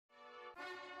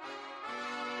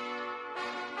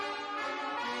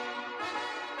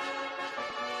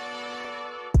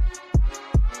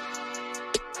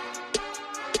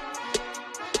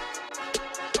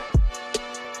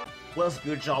What's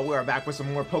good, y'all? We are back with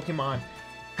some more Pokemon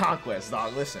Conquest,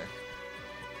 dog. Listen,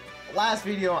 last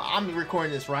video, I'm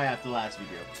recording this right after last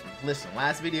video. Listen,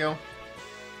 last video,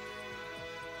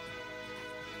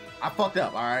 I fucked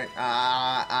up, alright?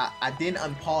 I didn't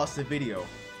unpause the video.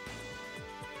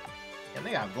 And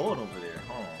they got gold over there.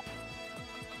 Hold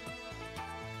on.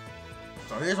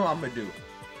 So here's what I'm gonna do.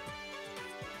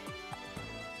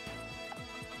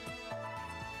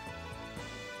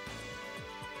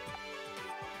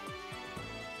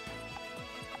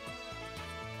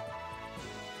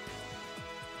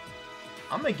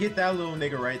 I'm gonna get that little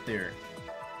nigga right there.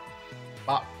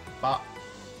 Bop, bop,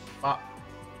 bop,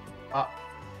 bop.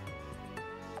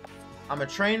 I'm gonna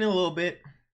train a little bit.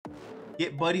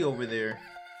 Get Buddy over there.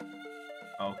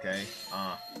 Okay,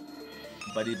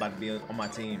 Buddy's about to be on my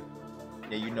team.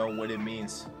 Yeah, you know what it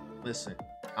means. Listen,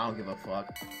 I don't give a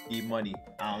fuck. Need money.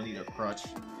 I don't need a crutch.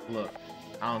 Look,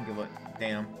 I don't give a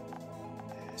damn.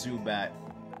 Zubat.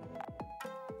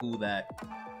 Who that?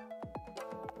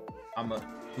 I'm a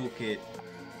cool kid.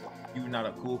 You not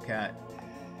a cool cat.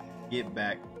 Get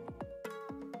back.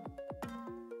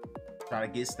 Try to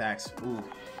get stacks. Ooh,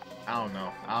 I don't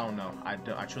know. I don't know.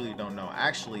 I truly don't know.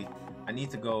 Actually, I need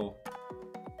to go.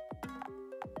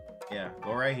 Yeah,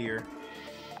 go right here.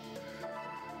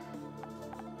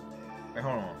 Wait,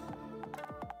 hold on.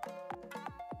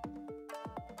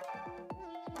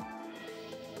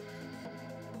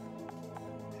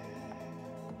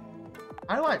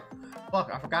 How do I? Fuck,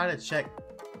 I forgot to check.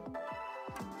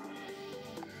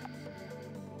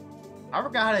 I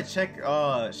forgot how to check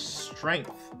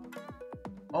strength.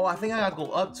 Oh, I think I gotta go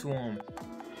up to him.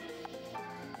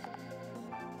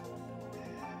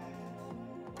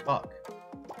 Fuck.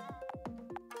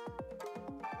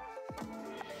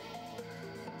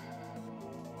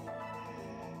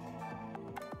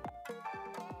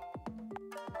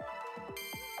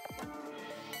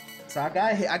 So I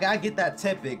gotta get that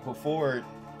Tepic before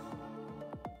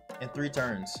in 3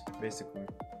 turns, basically.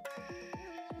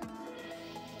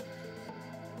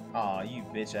 Aw, you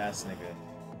bitch ass nigga.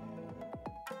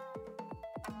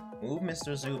 Move,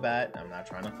 Mr. Zubat. I'm not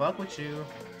trying to fuck with you.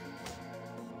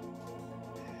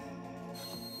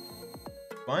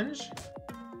 Sponge?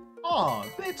 Aw,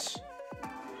 bitch.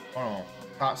 Hold on.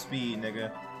 Top speed,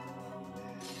 nigga.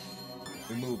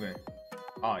 We moving.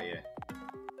 Oh yeah.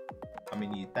 I'm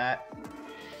gonna need that.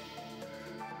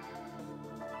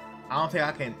 I don't think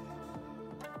I can.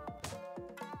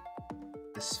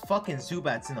 This fucking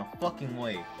Zubat's in the fucking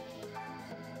way.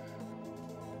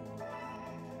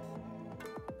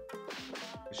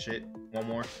 Shit. One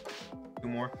more. 2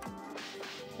 more.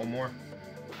 1 more.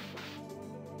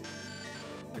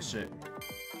 Good shit.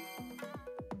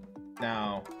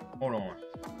 Now, hold on.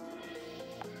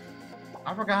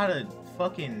 I forgot how to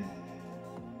fucking.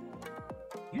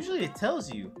 Usually it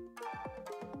tells you.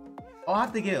 Oh, I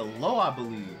have to get it low, I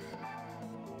believe.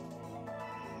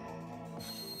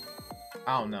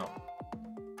 I don't know.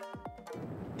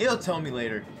 It'll tell me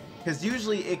later. Because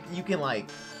usually you can like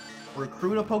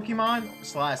recruit a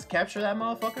Pokemon / capture that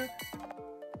motherfucker.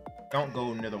 Don't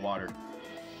go near the water.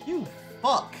 You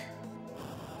fuck.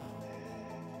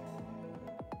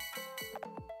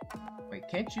 Wait,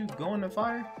 can't you go in the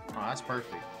fire? Oh, that's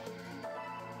perfect.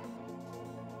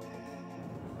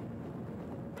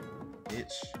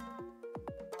 Bitch.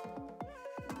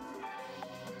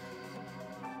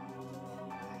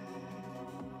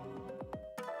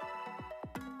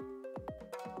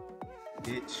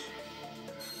 Bitch.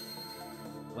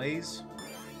 Blaze,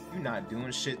 you not doing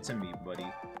shit to me, buddy.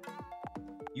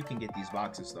 You can get these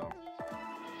boxes though.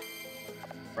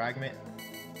 Fragment,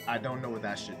 I don't know what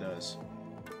that shit does.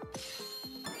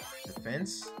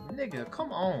 Defense? Nigga,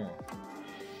 come on.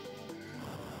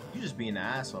 You just being an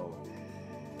asshole.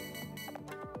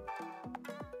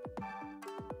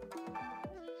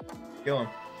 Kill him.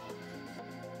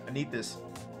 I need this.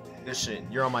 Good shit.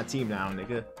 You're on my team now,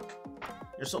 nigga.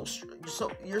 You're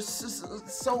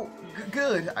so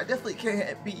good. I definitely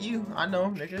can't beat you. I know,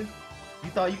 nigga. You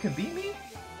thought you can beat me?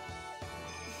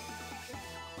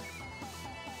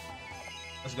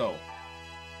 Let's go.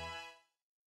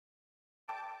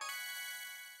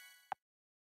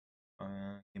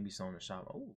 Can be sold in the shop.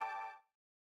 Oh,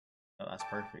 that's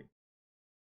perfect.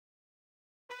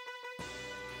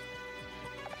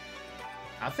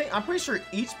 I'm pretty sure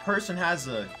each person has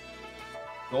a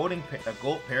gold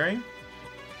pairing.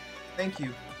 Thank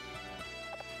you.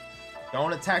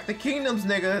 Don't attack the kingdoms,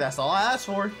 nigga. That's all I asked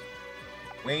for.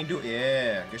 We ain't do.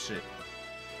 Yeah, good shit.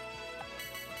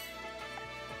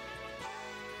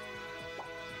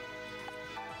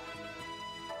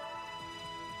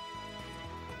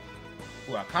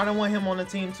 Ooh, I kind of want him on the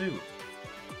team too.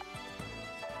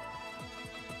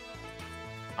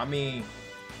 I mean,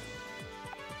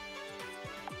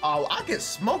 oh, I can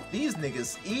smoke these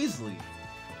niggas easily.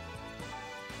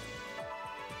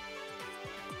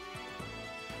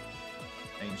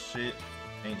 Ain't shit.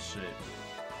 Ain't shit.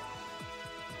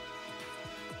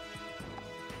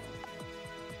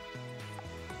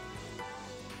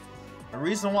 The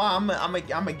reason why I'm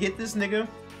gonna get this nigga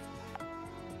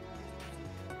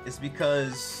is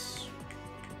because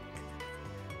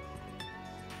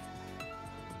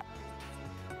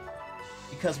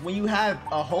when you have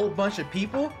a whole bunch of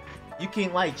people, you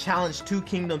can like challenge 2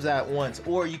 kingdoms at once,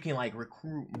 or you can like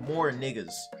recruit more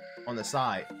niggas on the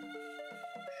side.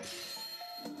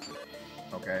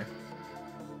 Okay.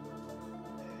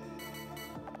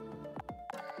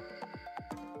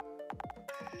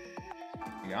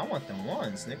 Yeah, I want them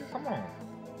ones, nigga. Come on.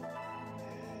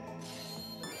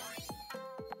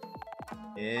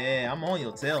 Yeah, I'm on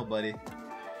your tail, buddy.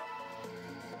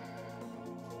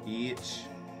 Bitch.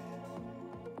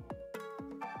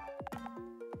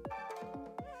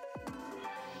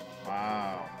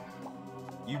 Wow.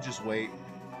 You just wait.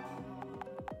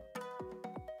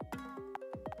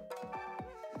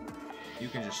 You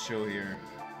can just chill here.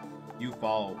 You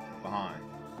follow behind.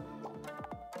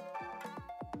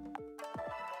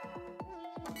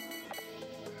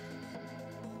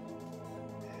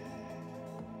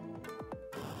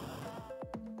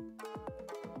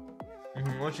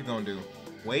 What you gonna do?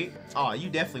 Wait? Oh, you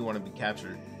definitely want to be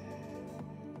captured.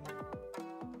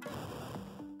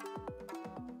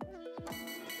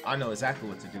 I know exactly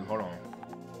what to do. Hold on.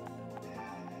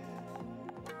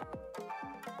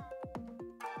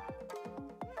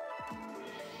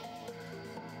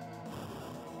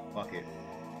 Fuck it.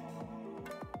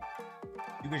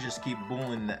 You can just keep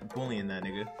bullying that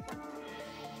nigga.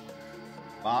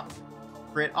 Bop.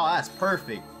 Crit. Oh, that's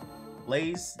perfect.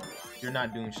 Blaze, you're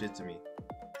not doing shit to me.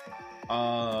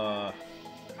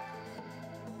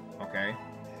 Okay.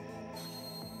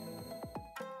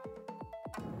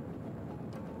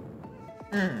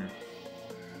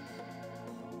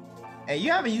 Hey,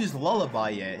 you haven't used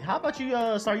Lullaby yet. How about you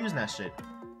start using that shit?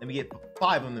 Let me get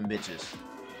 5 of them bitches.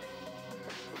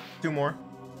 2 more.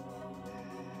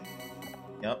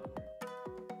 Yep.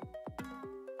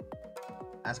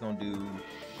 That's gonna do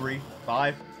 3,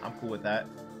 5. I'm cool with that.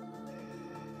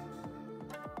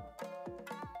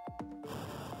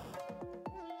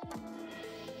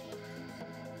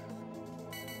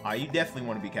 You definitely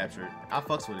want to be captured. I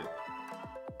fucks with it.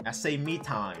 I say me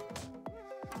time.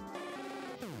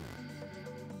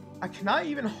 I cannot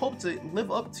even hope to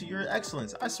live up to your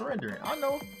excellence. I surrender. I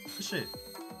know the shit.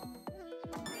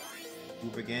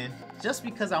 Move again. Just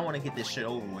because I want to get this shit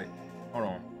over with. Hold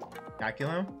on. Can I kill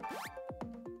him?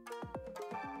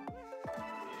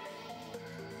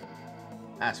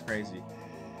 That's crazy.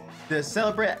 Does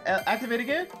celebrate activate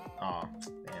again? Oh,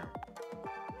 damn.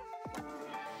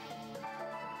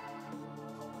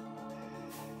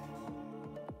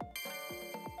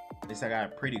 At least I got a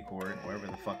pretty cord, wherever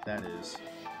the fuck that is.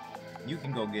 You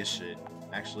can go get shit,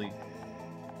 actually.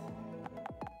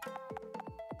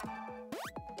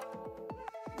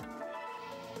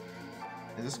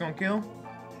 Is this gonna kill?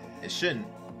 It shouldn't.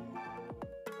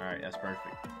 Alright, that's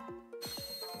perfect.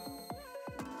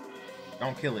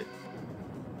 Don't kill it.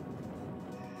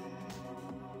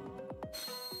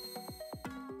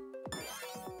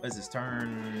 What is this,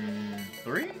 turn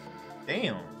 3?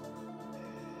 Damn.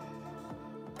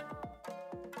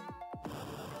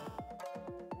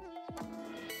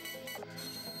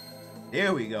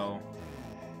 There we go.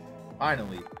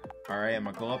 Finally. Alright, I'm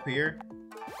gonna go up here.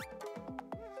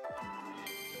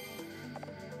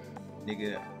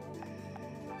 Nigga.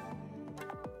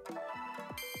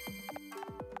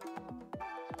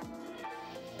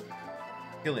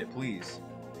 Kill it, please.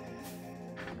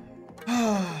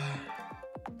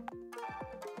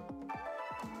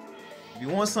 If you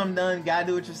want something done, gotta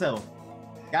do it yourself.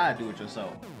 Gotta do it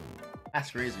yourself.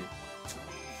 That's crazy.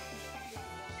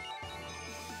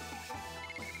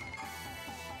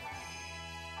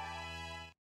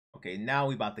 Okay, now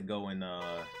we about to go and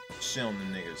chill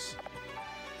them niggas.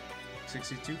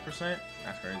 62%?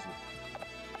 That's crazy.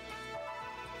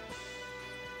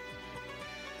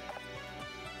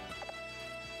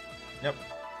 Yep.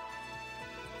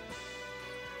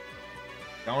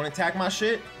 Don't attack my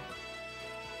shit.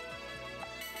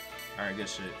 Alright, good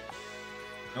shit.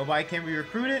 Nobody can be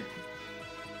recruited.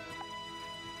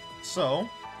 So,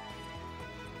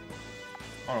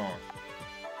 hold on.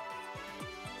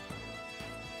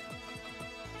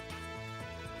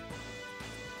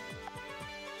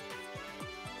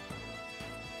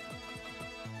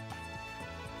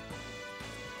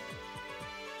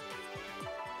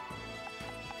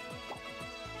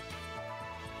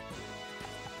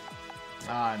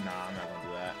 Ah, nah, I'm not gonna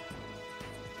do that.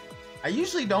 I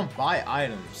usually don't buy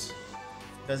items.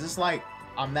 Because it's like,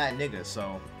 I'm that nigga,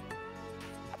 so.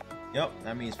 Yep,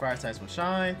 that means fire types will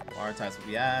shine, water types will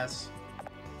be ass.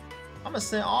 I'm gonna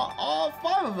send all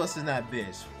 5 of us in that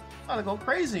bitch. I'm gonna go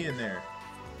crazy in there.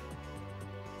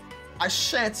 I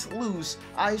shan't lose.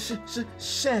 I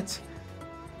shan't.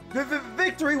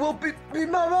 Victory will be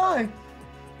mine.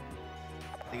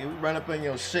 Nigga, we run up on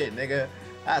your shit, nigga.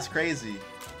 That's crazy.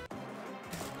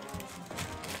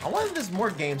 I wonder if there's more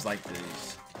games like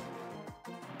this.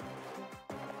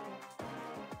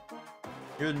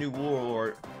 You're the new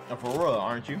warlord of Aurora,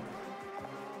 aren't you?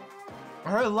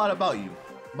 I heard a lot about you,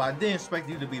 but I didn't expect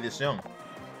you to be this young.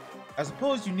 I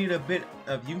suppose you need a bit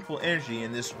of youthful energy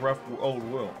in this rough old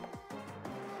world.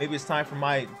 Maybe it's time for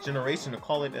my generation to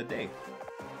call it a day.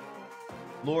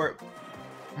 Lord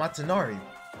Matanari,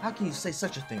 how can you say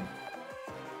such a thing?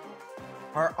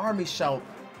 Our army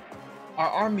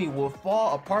will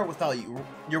fall apart without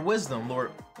your wisdom,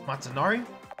 Lord Matanari.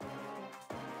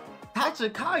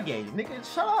 Tachikage, nigga,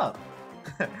 shut up.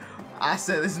 I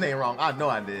said his name wrong. I know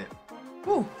I did.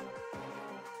 Whew.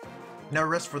 No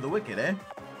rest for the wicked, eh?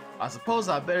 I suppose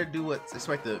I better do what's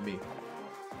expected of me.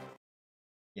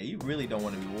 Yeah, you really don't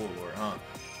want to be warlord, huh?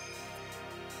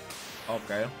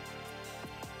 Okay.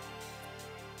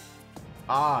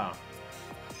 Ah.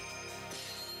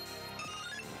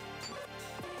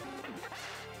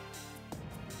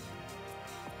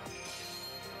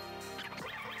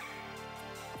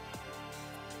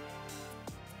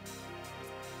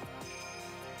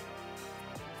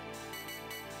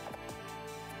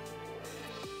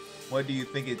 What do you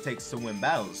think it takes to win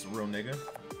battles, real nigga?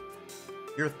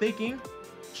 You're thinking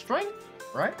strength,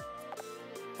 right?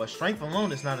 But strength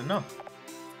alone is not enough.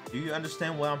 Do you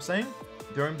understand what I'm saying?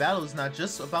 During battle is not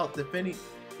just about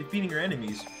defeating your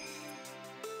enemies.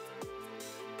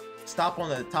 Stop on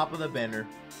the top of the banner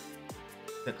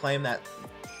to claim that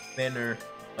banner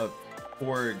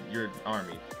for your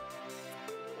army.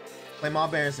 Claim all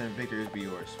banners and victories be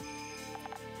yours.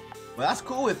 Well, that's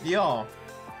cool with y'all.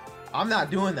 I'm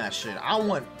not doing that shit. I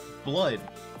want blood.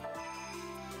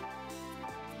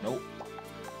 Nope.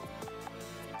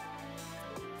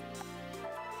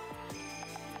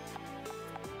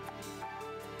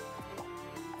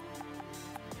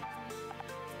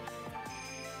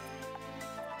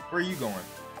 Where are you going?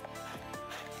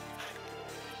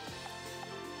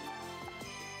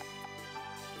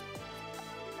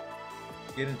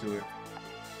 Get into it.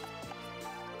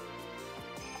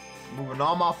 Moving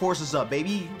all my forces up,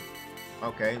 baby.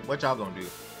 Okay, what y'all gonna do?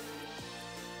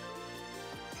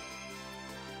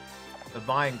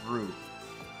 Divine Groove.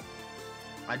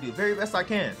 I do the very best I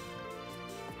can.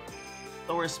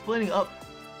 So we're splitting up,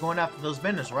 going after those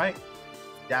vendors, right?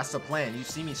 That's the plan. You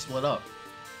see me split up.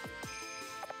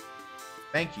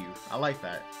 Thank you. I like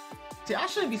that. See, I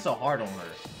shouldn't be so hard on her.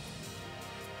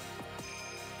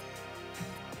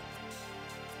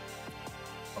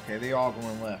 Okay, they're all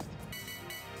going left.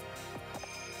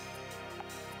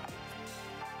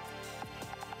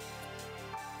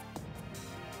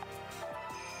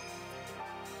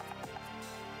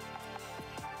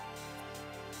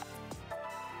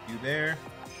 You there?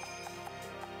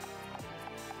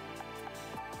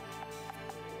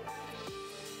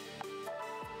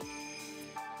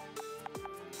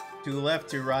 To left,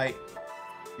 to right.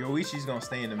 Yoishi's gonna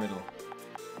stay in the middle.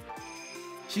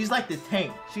 She's like the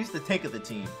tank. She's the tank of the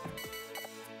team.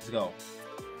 Let's go.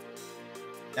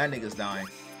 That nigga's dying.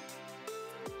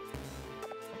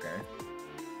 Okay.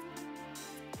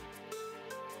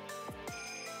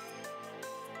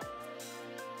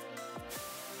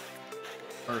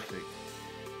 Perfect.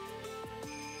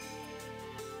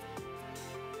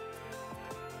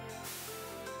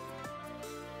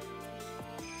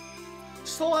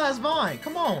 Slow as Vine,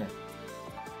 come on.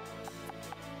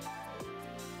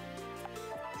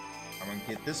 I'm gonna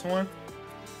get this one.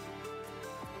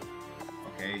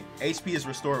 Okay, HP is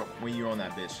restored when you're on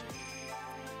that bitch.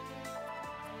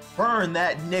 Burn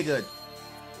that nigga.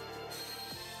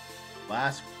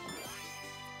 Last.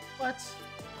 What?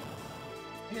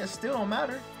 Yeah, it still don't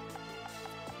matter.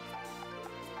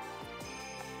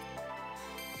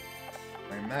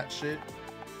 Blame that shit.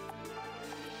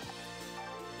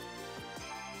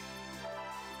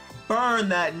 Burn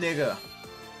that nigga.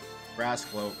 Grass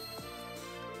cloak.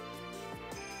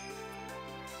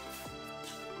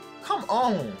 Come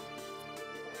on.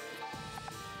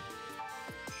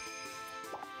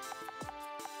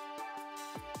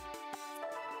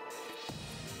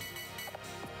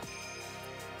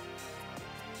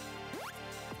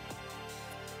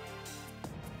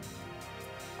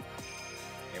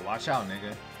 Hey, watch out,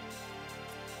 nigga.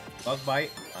 Bug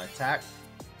bite. Attack.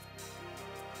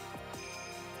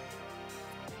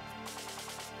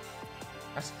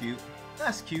 That's cute.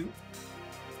 That's cute.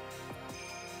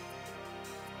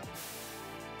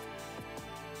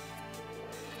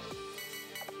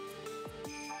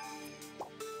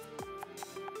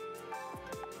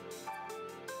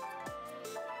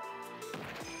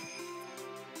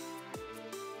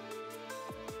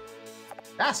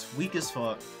 That's weak as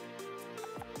fuck.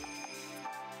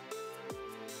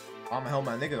 I'ma help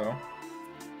my nigga though.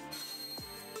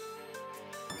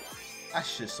 That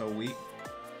shit's so weak.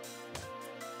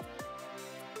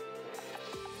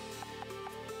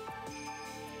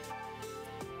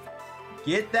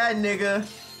 Get that nigga.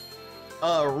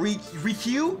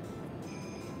 Riku?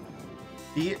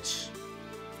 Bitch.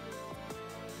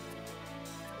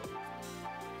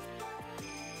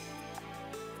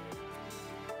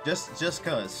 Just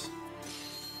cuz.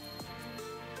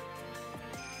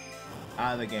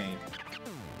 Out of the game.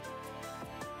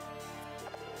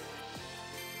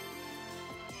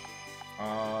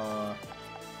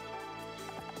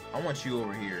 I want you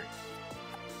over here.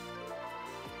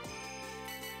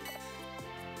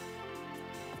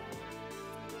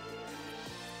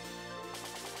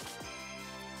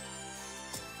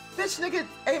 This nigga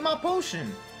ate my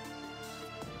potion.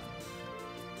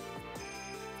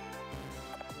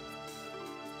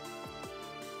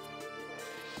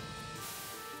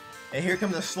 And here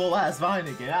comes the slow ass vine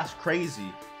again. That's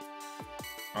crazy.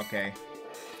 Okay.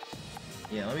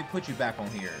 Yeah, let me put you back on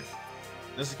here.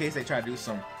 Just in case they try to do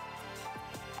some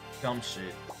dumb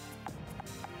shit.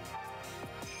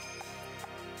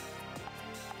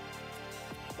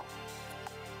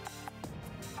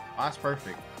 Oh, that's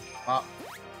perfect.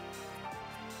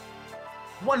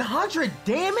 100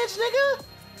 damage, nigga?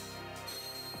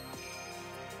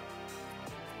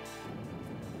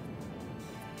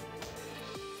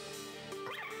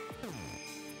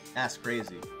 That's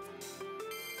crazy.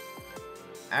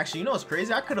 Actually, you know what's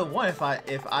crazy? I could have won if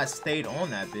I stayed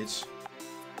on that bitch.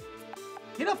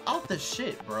 Get up off the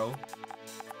shit, bro.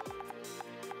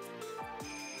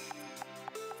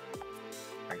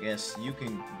 I guess you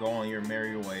can go on your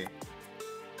merry way.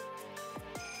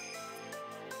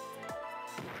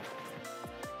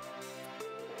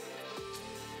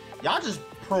 Y'all just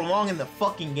prolonging the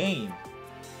fucking game.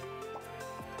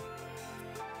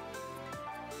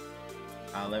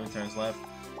 11 turns left.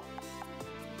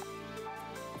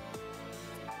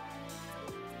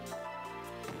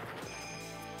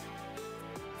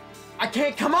 I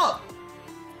can't come up.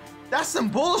 That's some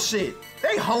bullshit.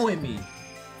 They hoeing me.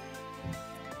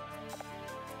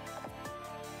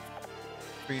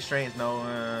 3 strains, no.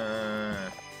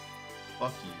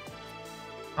 Fuck you.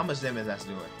 How much damage that's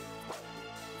doing?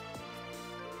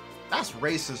 That's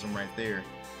racism right there.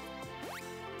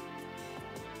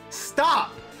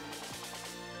 Stop.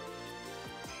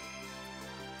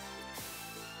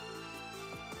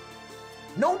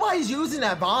 Nobody's using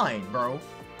that vine, bro.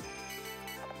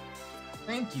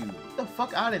 Thank you. Get the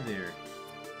fuck out of there.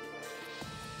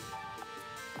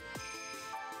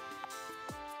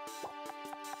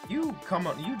 You come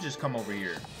up. You just come over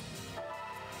here.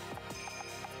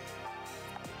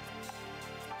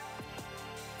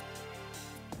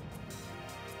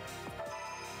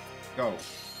 Go.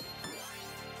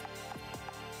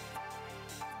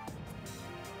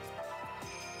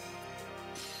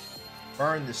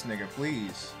 Burn this nigga,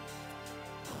 please.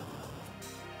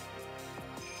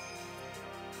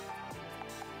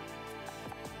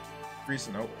 Grease,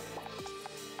 nope.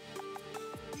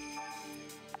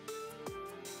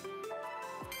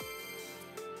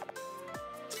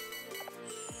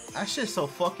 That shit's so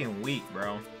fucking weak,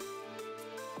 bro.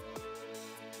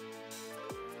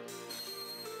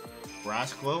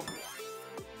 Grass cloak.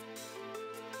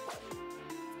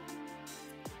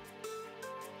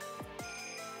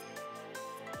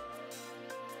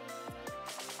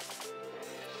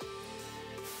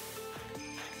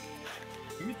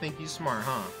 You think he's smart,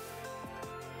 huh?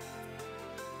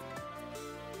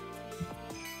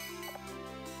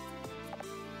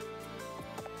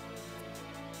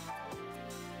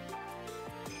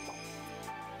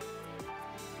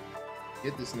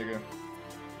 Get this nigga.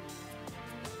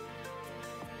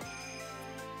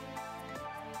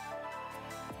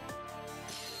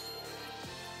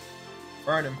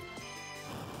 Burn him.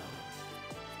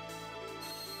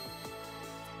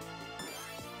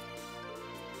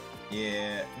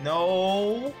 Yeah,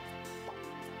 no.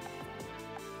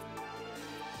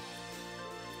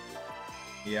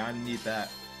 Yeah, I need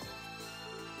that.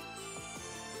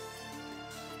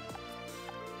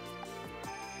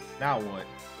 Now what?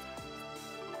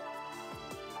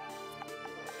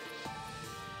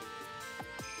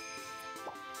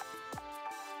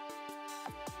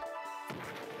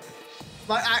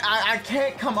 Like, I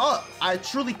can't come up. I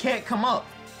truly can't come up.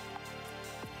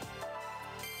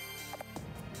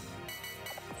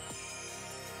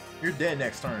 You're dead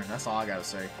next turn. That's all I gotta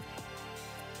say.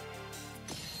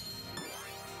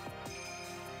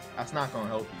 That's not gonna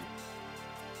help you.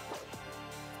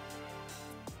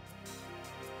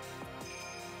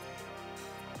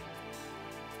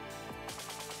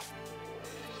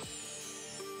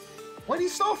 What he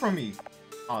stole from me?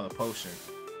 Oh, the potion.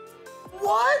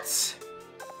 What?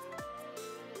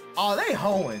 Oh, they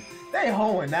hoeing. They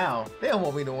hoeing now. They don't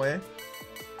want me to win.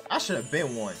 I should have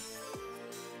been one.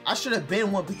 I should have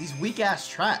been one with these weak ass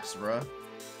traps, bruh.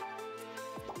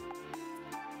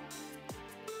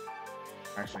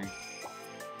 Actually.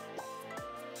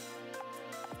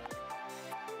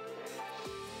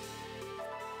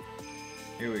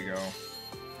 Here we go.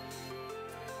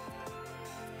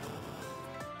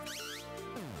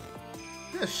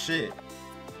 Good shit.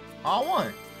 I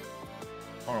won.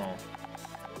 Hold on.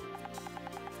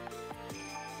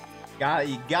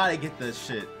 You gotta get the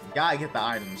shit. You gotta get the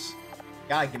items.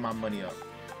 Gotta get my money up.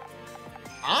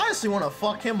 I honestly want to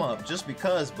fuck him up just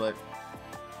because, but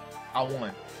I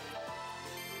won.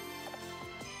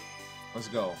 Let's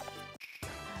go.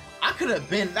 I could have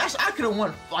been. I could have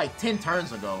won like 10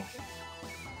 turns ago.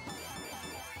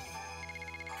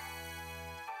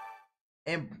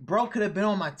 And bro could have been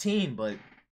on my team, but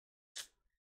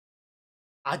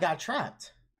I got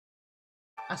trapped.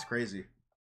 That's crazy.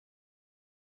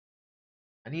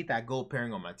 I need that gold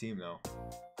pairing on my team though.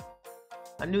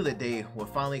 I knew the day would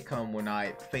finally come when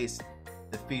I faced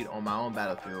defeat on my own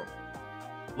battlefield.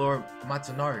 Lord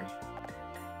Matsunari,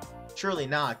 surely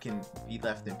now I can be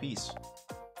left in peace.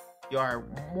 You are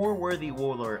a more worthy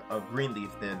warlord of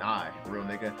Greenleaf than I, real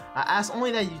nigga. I ask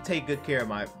only that you take good care of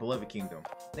my beloved kingdom.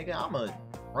 Nigga, I'ma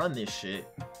run this shit.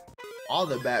 All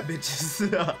the bad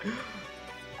bitches.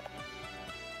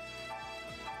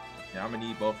 Yeah, I'ma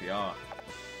need both of y'all.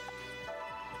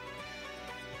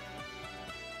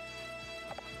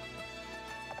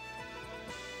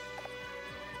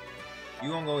 You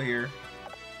gonna go here.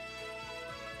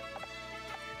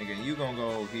 Nigga, you gonna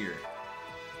go here.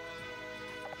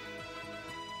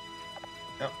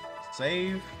 Yep.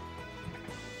 Save.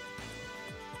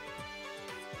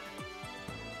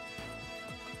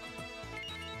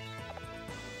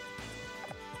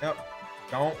 Yep.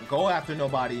 Don't go after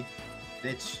nobody,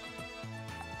 bitch.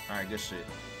 Alright, good shit.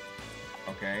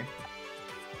 Okay.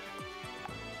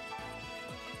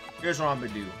 Here's what I'm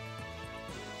gonna do.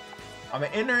 I'm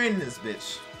gonna enter in this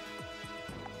bitch.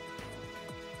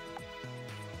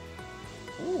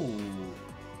 Ooh.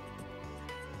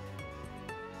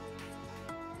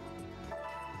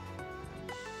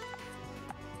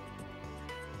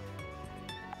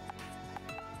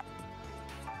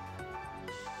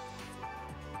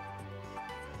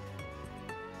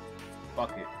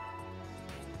 Fuck it.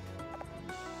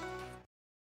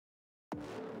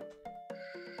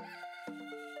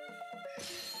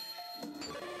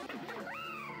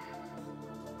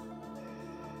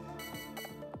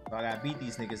 So I gotta beat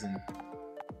these niggas in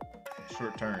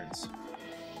short turns.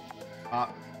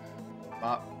 Pop.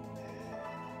 Pop.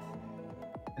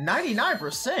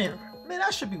 99%? Man,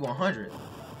 that should be 100.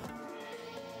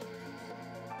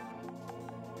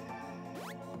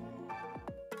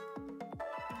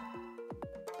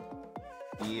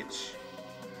 Bitch.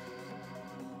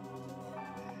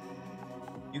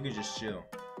 You can just chill.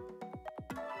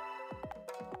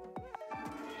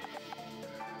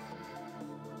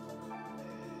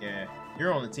 Yeah,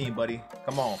 you're on the team, buddy.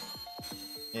 Come on.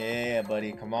 Yeah,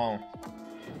 buddy, come on.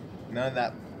 None of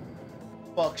that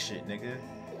fuck shit, nigga.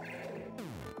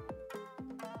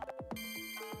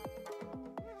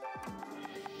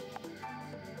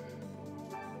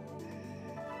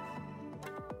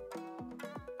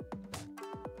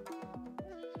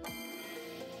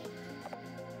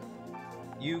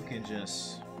 You can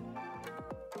just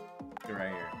get right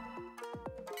here.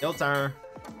 Your turn.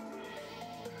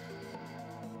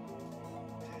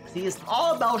 See, it's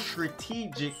all about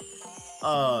strategic.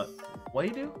 What do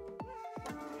you do?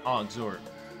 Oh, exhort.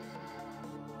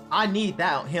 I need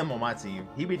him on my team.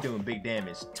 He be doing big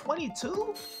damage.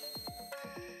 22?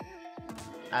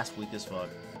 That's weak as fuck.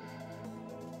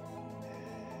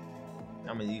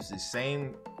 I'm gonna use the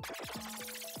same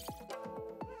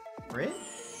crit?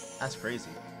 That's crazy.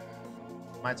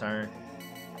 My turn.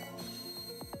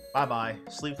 Bye-bye.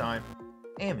 Sleep time.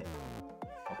 Damn it.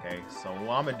 Okay, so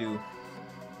what I'm gonna do,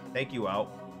 take you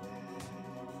out.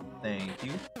 Thank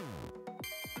you.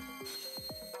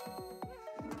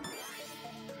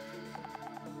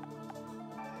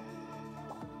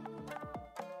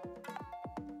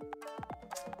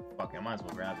 Fuck it, I might as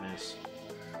well grab this.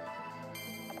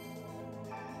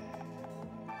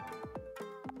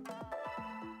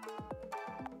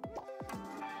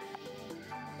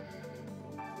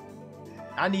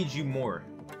 I need you more.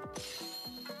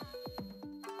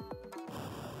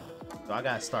 So I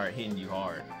gotta start hitting you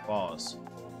hard. Pause.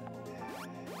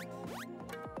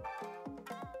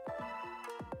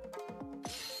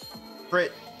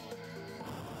 Crit.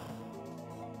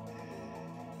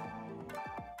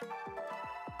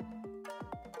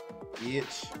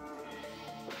 Bitch.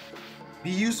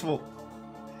 Be useful.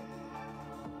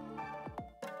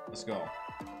 Let's go.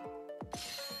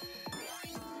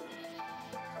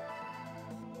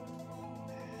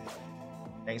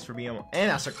 Thanks for being on. And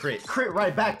that's a crit. Crit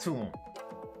right back to him.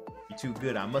 You're too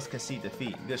good. I must concede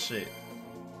defeat. Good shit.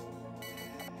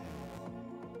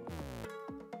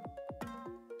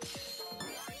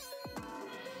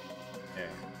 Okay.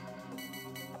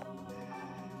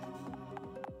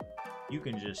 You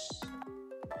can just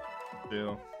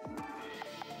chill.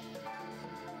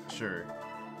 Sure.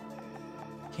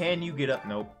 Can you get up?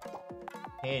 Nope.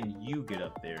 Can you get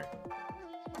up there?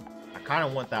 I kind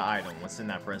of want that item. What's in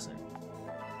that present?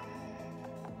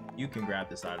 You can grab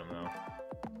this item though.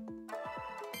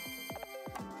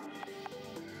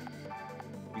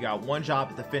 You got one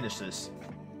job to finish this.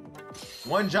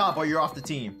 One job or you're off the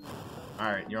team.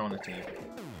 Alright, you're on the team.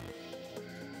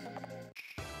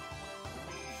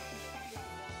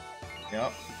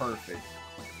 Yep, perfect.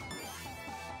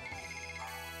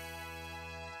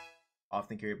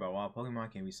 Often carried by wild Pokemon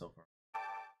can be so far.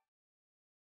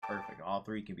 Perfect. All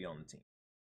three can be on the team.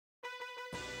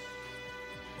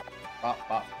 Bop,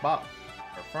 bop, bop.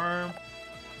 Confirm.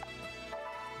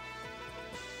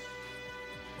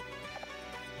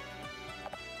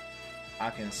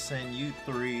 I can send you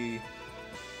 3.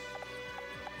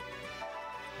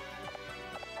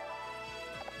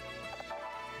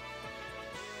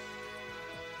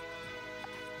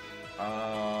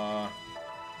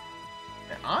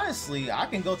 And honestly, I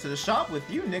can go to the shop with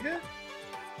you, nigga.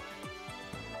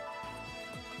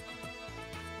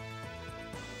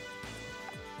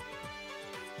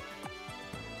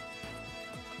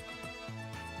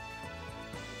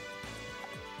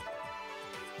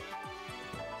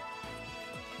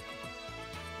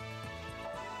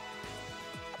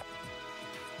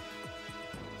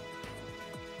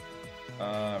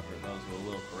 For those with a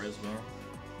little charisma.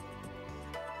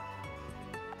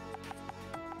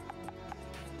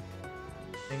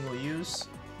 Single use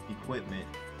equipment.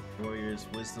 Warrior's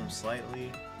wisdom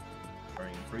slightly or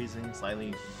increasing, slightly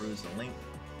improves the length.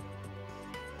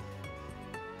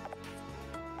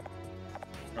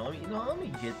 No, let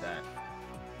me get that.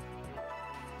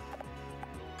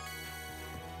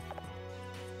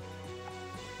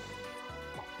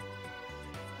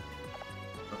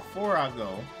 Before I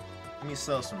go, let me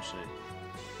sell some shit.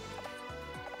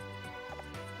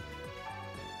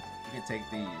 You can take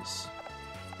these.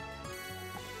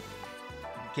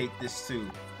 You can take this too.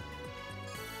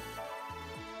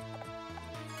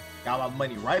 Got my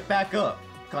money right back up.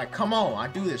 Like, come on, I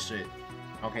do this shit.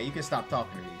 Okay, you can stop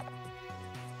talking to me.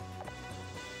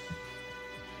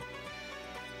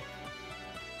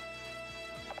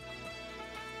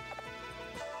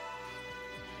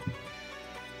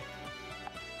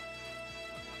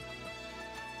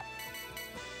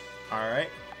 Alright.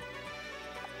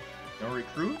 No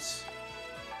recruits?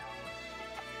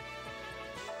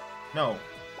 No.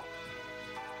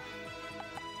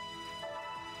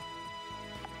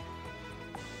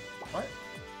 What?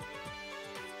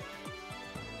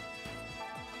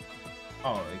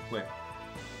 Oh, equip.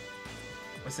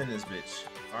 What's in this bitch?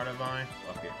 Artivine?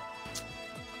 Okay.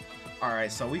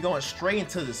 Alright, so we going straight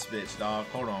into this bitch, dog.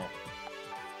 Hold on.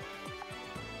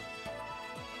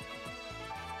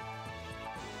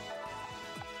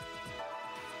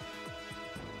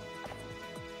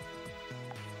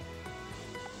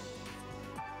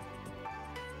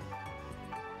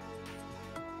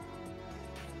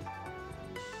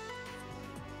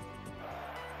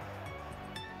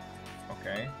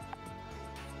 Okay.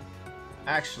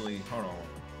 Actually, hold on.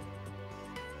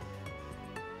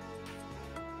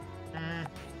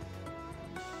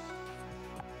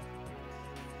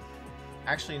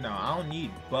 Actually, no, I don't need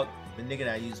the nigga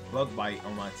that used Bug Bite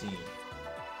on my team.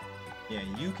 Yeah,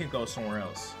 you can go somewhere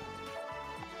else.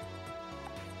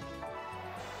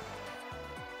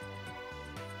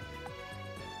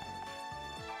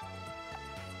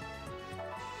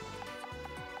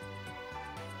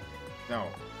 No.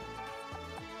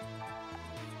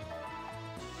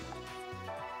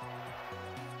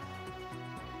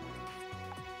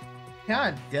 Can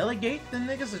I delegate the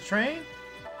niggas to train?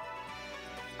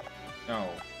 No.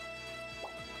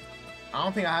 I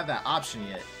don't think I have that option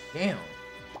yet. Damn.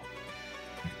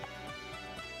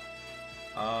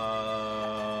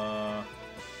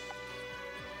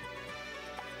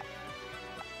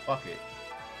 Fuck it.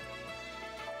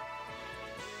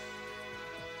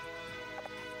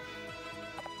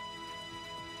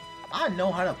 I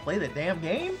know how to play the damn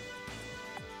game.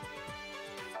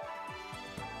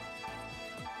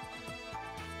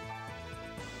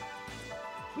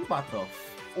 We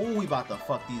about to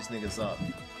fuck these niggas up.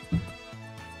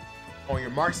 On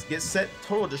your marks, get set,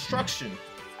 total destruction.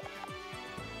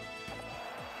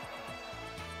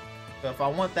 So if I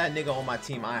want that nigga on my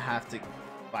team, I have to,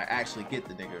 actually get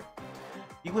the nigga.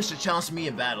 You wish to challenge me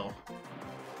in battle.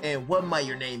 And what might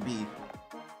your name be?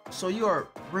 So you're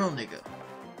a real nigga.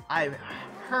 I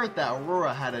heard that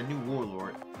Aurora had a new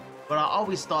warlord, but I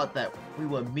always thought that we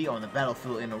would meet on the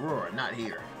battlefield in Aurora, not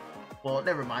here. Well,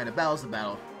 never mind, the battle's the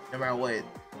battle. No matter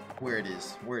where it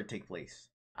is, where it takes place.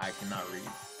 I cannot read.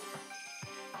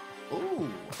 Ooh,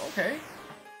 okay.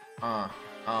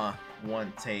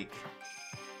 One take,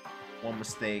 one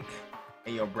mistake,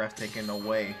 and your breath taken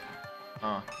away.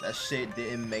 That shit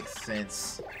didn't make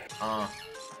sense.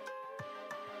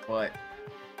 But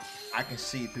I can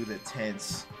see through the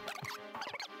tense.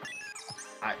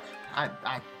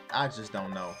 I just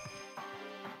don't know.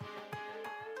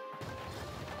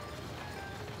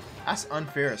 That's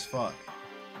unfair as fuck.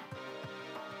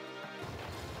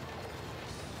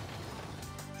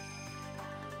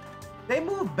 They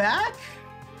moved back?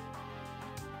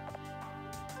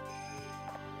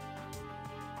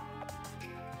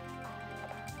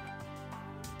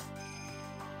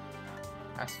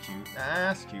 That's cute.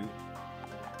 That's cute.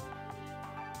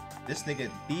 This nigga,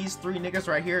 these three niggas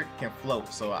right here can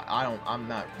float, so I'm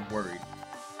not worried.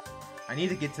 I need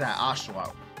to get to that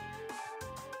Oshawott.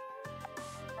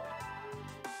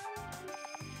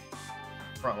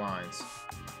 Front lines.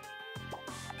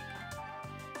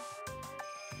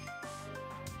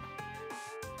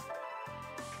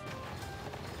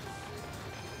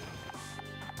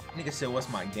 Nigga said, what's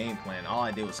my game plan? All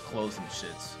I did was close them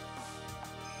shits.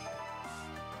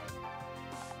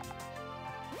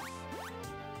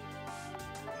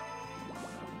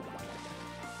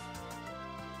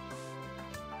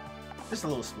 Just a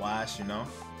little splash, you know?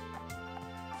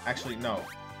 Actually, no.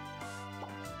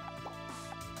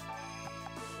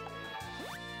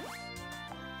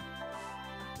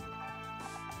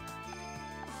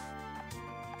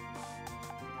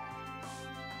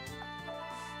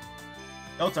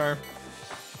 No turn.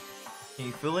 Can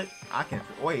you feel it? I can.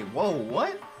 Wait, whoa,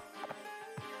 what?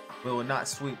 Will not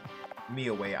sweep me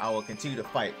away. I will continue to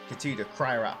fight. Continue to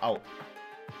cry out.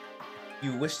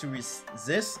 You wish to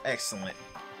resist? Excellent.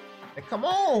 Hey, come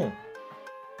on!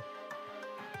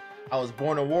 I was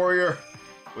born a warrior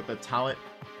with the talent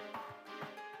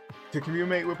to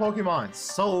communicate with Pokemon.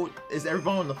 So is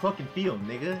everyone on the fucking field,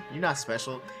 nigga. You're not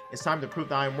special. It's time to prove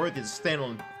that I'm worthy to stand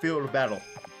on the field of battle.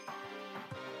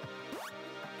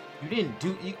 You didn't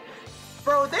do you,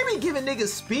 bro. They be giving niggas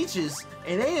speeches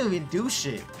and they didn't even do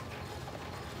shit.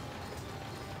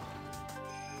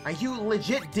 And you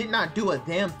legit did not do a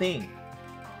damn thing.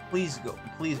 Please go.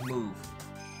 Please move.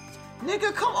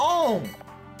 Nigga, come on,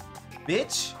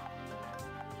 bitch.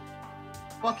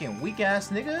 Fucking weak ass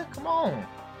nigga. Come on.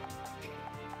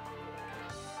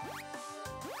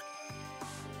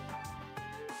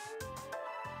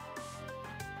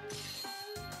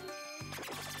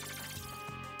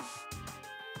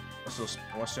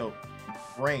 What's your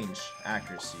range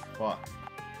accuracy? Fuck.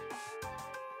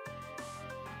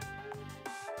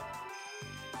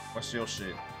 What's your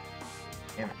shit?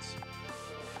 Damn it.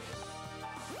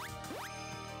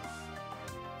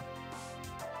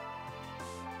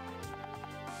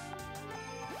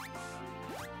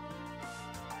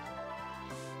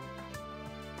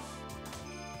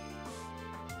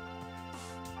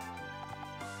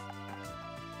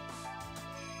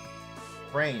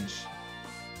 Range.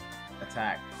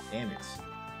 Attack. Damn it.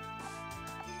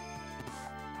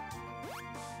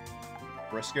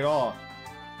 Risk it all.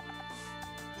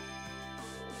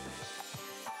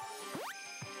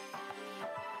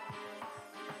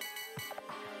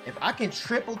 If I can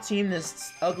triple team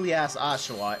this ugly ass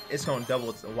Oshawott, it's gonna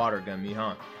double the water gun me,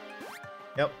 huh?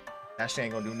 Yep. That shit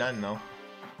ain't gonna do nothing though.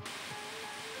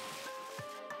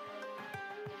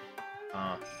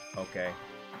 Okay.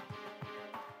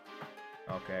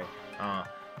 Okay.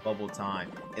 Bubble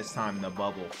time. It's time to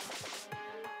bubble.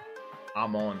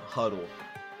 I'm on huddle.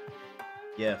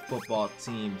 Yeah, football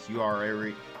teams, you are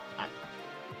every...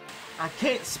 I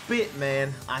can't spit,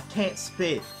 man. I can't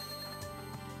spit.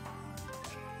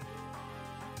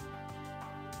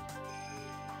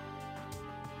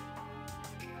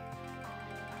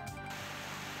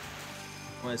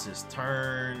 What is this?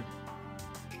 Turn...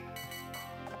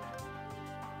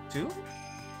 2?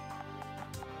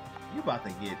 You about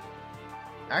to get...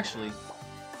 Actually,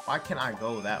 why can't I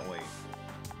go that way?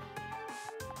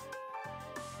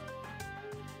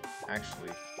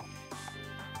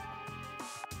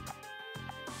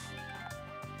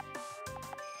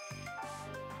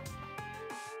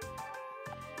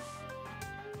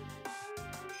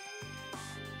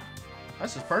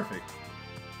 That's just perfect.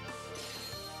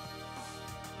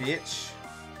 Bitch.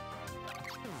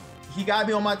 He gotta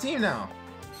be on my team now.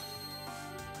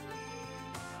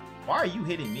 Why are you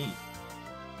hitting me?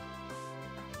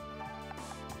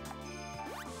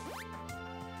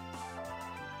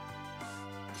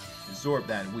 Absorb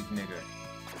that weak nigga.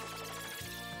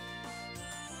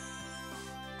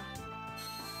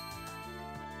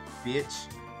 Bitch.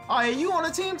 Oh, yeah, you on the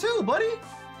team too, buddy.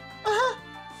 Uh-huh.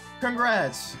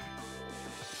 Congrats.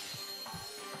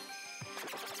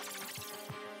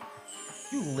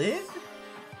 You live?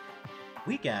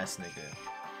 Weak ass nigga.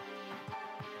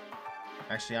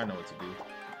 Actually, I know what to do.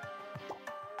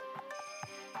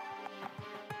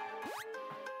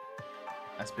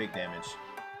 That's big damage.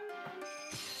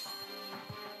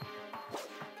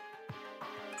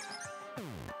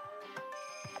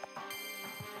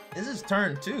 This is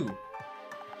turn 2.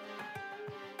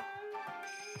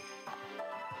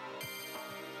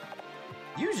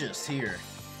 You just here.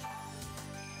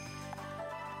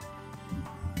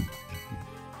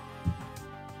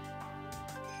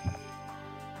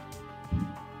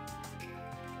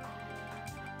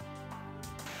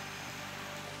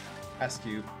 That's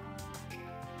cute.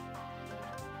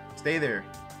 Stay there.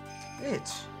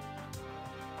 Bitch.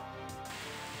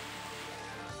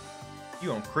 You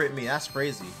gonna crit me, that's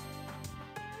crazy.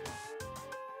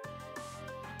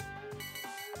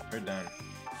 We're done.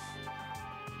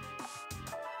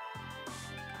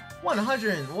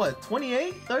 100 and what,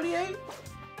 28? 38?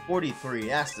 43,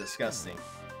 that's disgusting.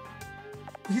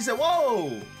 He said,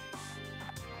 whoa!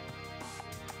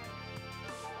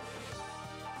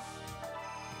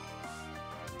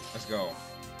 Let's go.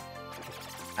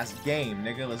 That's game,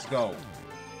 nigga, let's go.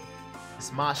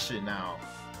 It's my shit now.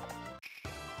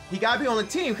 He gotta be on the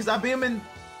team because I beat him in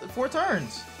 4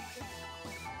 turns.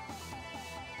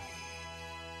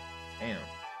 Damn.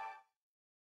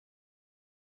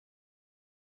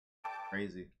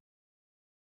 Crazy.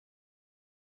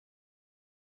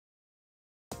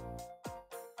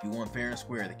 You won fair and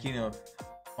square. The kingdom of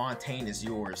Fontaine is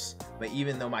yours. But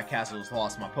even though my castle is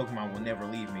lost, my Pokemon will never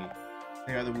leave me.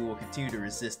 Together we will continue to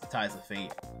resist the ties of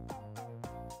fate.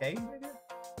 Okay, nigga?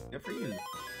 Good for you.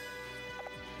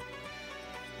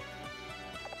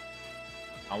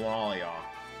 I want all of y'all.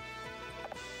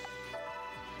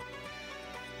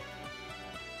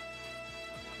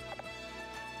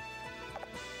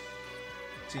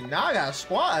 See, now I got a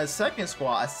squad, a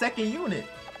second unit.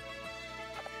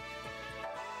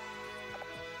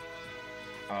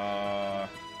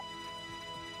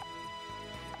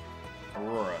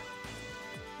 Aurora.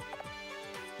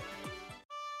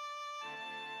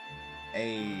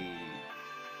 Hey.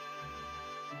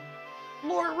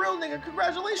 Lord, real nigga,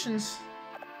 congratulations.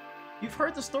 You've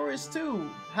heard the stories too,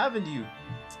 haven't you?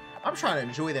 I'm trying to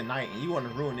enjoy the night and you want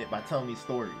to ruin it by telling me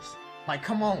stories. Like,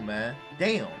 come on, man.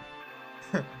 Damn.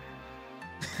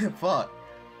 Fuck.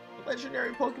 The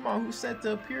legendary Pokemon who's set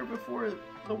to appear before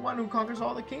the one who conquers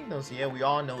all the kingdoms. Yeah, we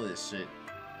all know this shit.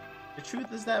 The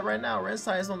truth is that right now,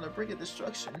 Rensai is on the brink of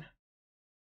destruction.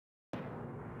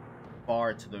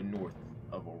 Far to the north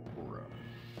of Aurora,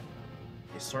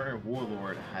 a certain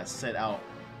warlord has set out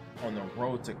on the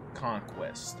road to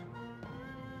conquest.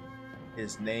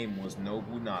 His name was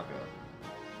Nobunaga.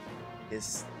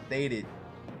 His stated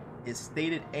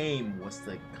aim was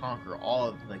to conquer all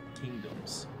of the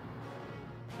kingdoms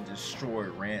and destroy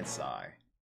Rensai.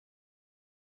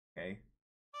 Okay?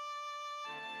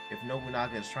 If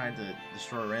Nobunaga is trying to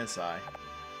destroy Rensai,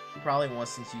 he probably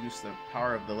wants to use the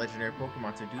power of the legendary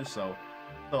Pokemon to do so.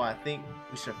 So I think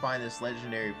we should find this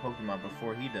legendary Pokemon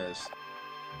before he does.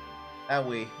 That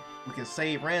way, we can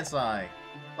save Rensai.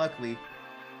 Luckily,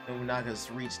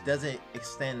 Nobunaga's reach doesn't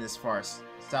extend this far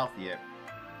south yet.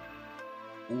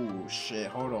 Ooh, shit,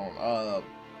 hold on.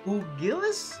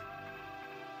 Gillis?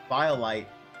 Violite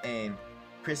and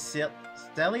Cresselia?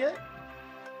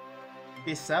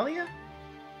 Cresselia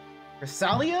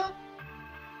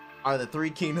are the 3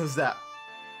 kingdoms that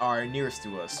are nearest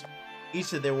to us.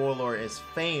 Each of their warlord is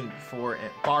famed for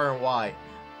far and wide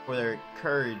for their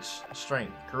courage and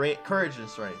strength.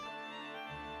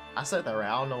 I said that right,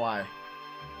 I don't know why.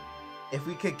 If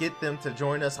we could get them to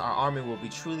join us, our army will be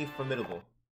truly formidable.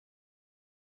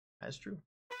 That's true.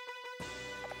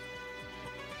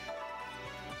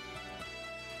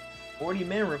 40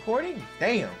 men recording?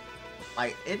 Damn.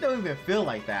 Like, it don't even feel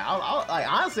like that. Like,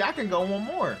 honestly, I can go one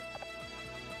more.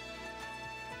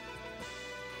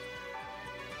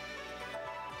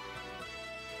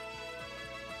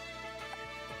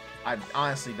 I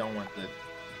honestly don't want the...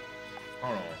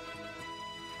 Hold on.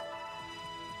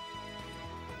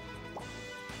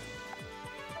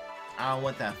 I don't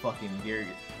want that fucking gear.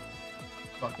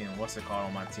 fucking what's it called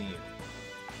on my team.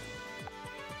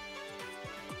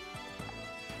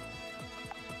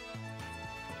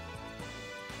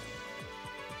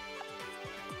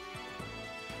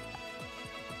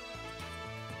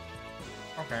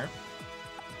 Okay.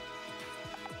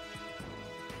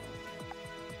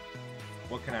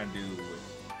 What can I do with...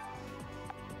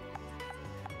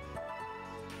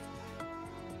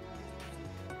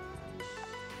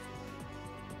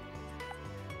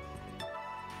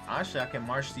 Actually, I can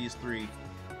march these three.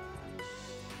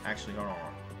 Actually, hold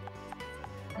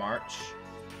on. March.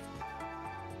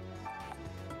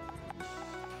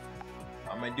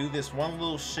 I'm gonna do this one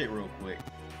little shit real quick.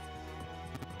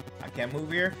 I can't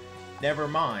move here? Never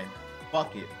mind.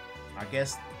 Fuck it. I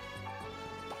guess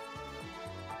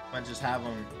I just have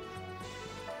them.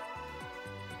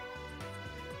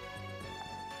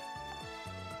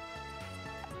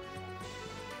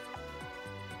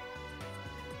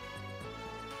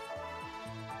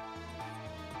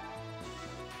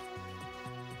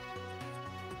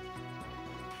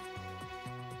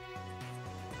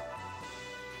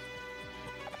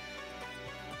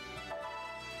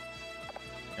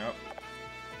 Yep.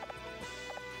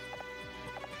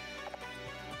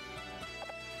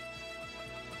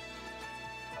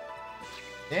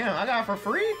 Damn, I got it for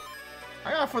free?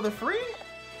 I got it for the free?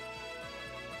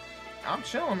 I'm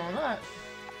chilling on that.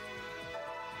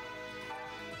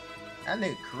 That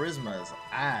nigga charisma is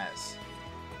ass.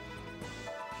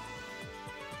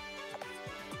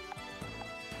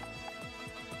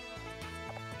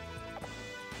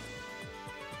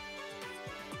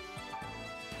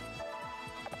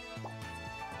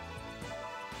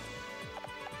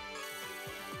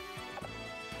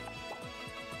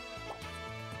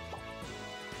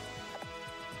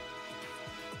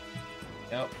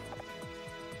 Yep.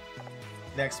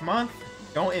 Next month,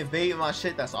 don't invade my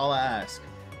shit. That's all I ask.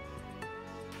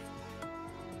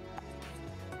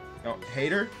 No,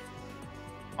 hater?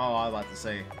 Oh, I was about to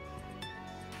say.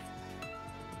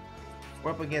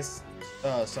 We're up against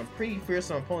some pretty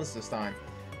fearsome opponents this time.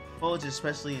 Foliage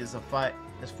especially is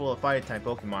full of fire type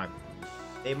Pokemon.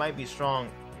 They might be strong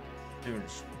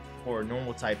for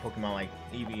normal type Pokemon like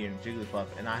Eevee and Jigglypuff,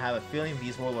 and I have a feeling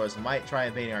these warlords might try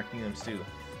invading our kingdoms too.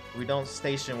 If we don't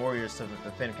station warriors to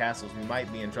defend castles, we might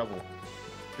be in trouble.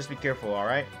 Just be careful,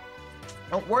 alright?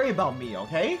 Don't worry about me,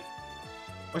 okay?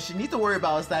 What you need to worry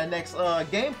about is that next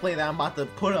gameplay that I'm about to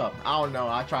put up. I don't know,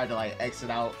 I tried to like exit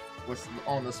out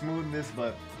on the smoothness,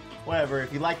 but whatever.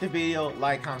 If you like the video,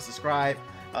 like, comment, subscribe,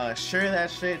 share that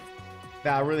shit.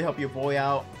 That'll really help your boy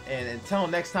out. And until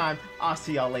next time, I'll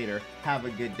see y'all later. Have a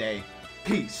good day.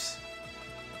 Peace.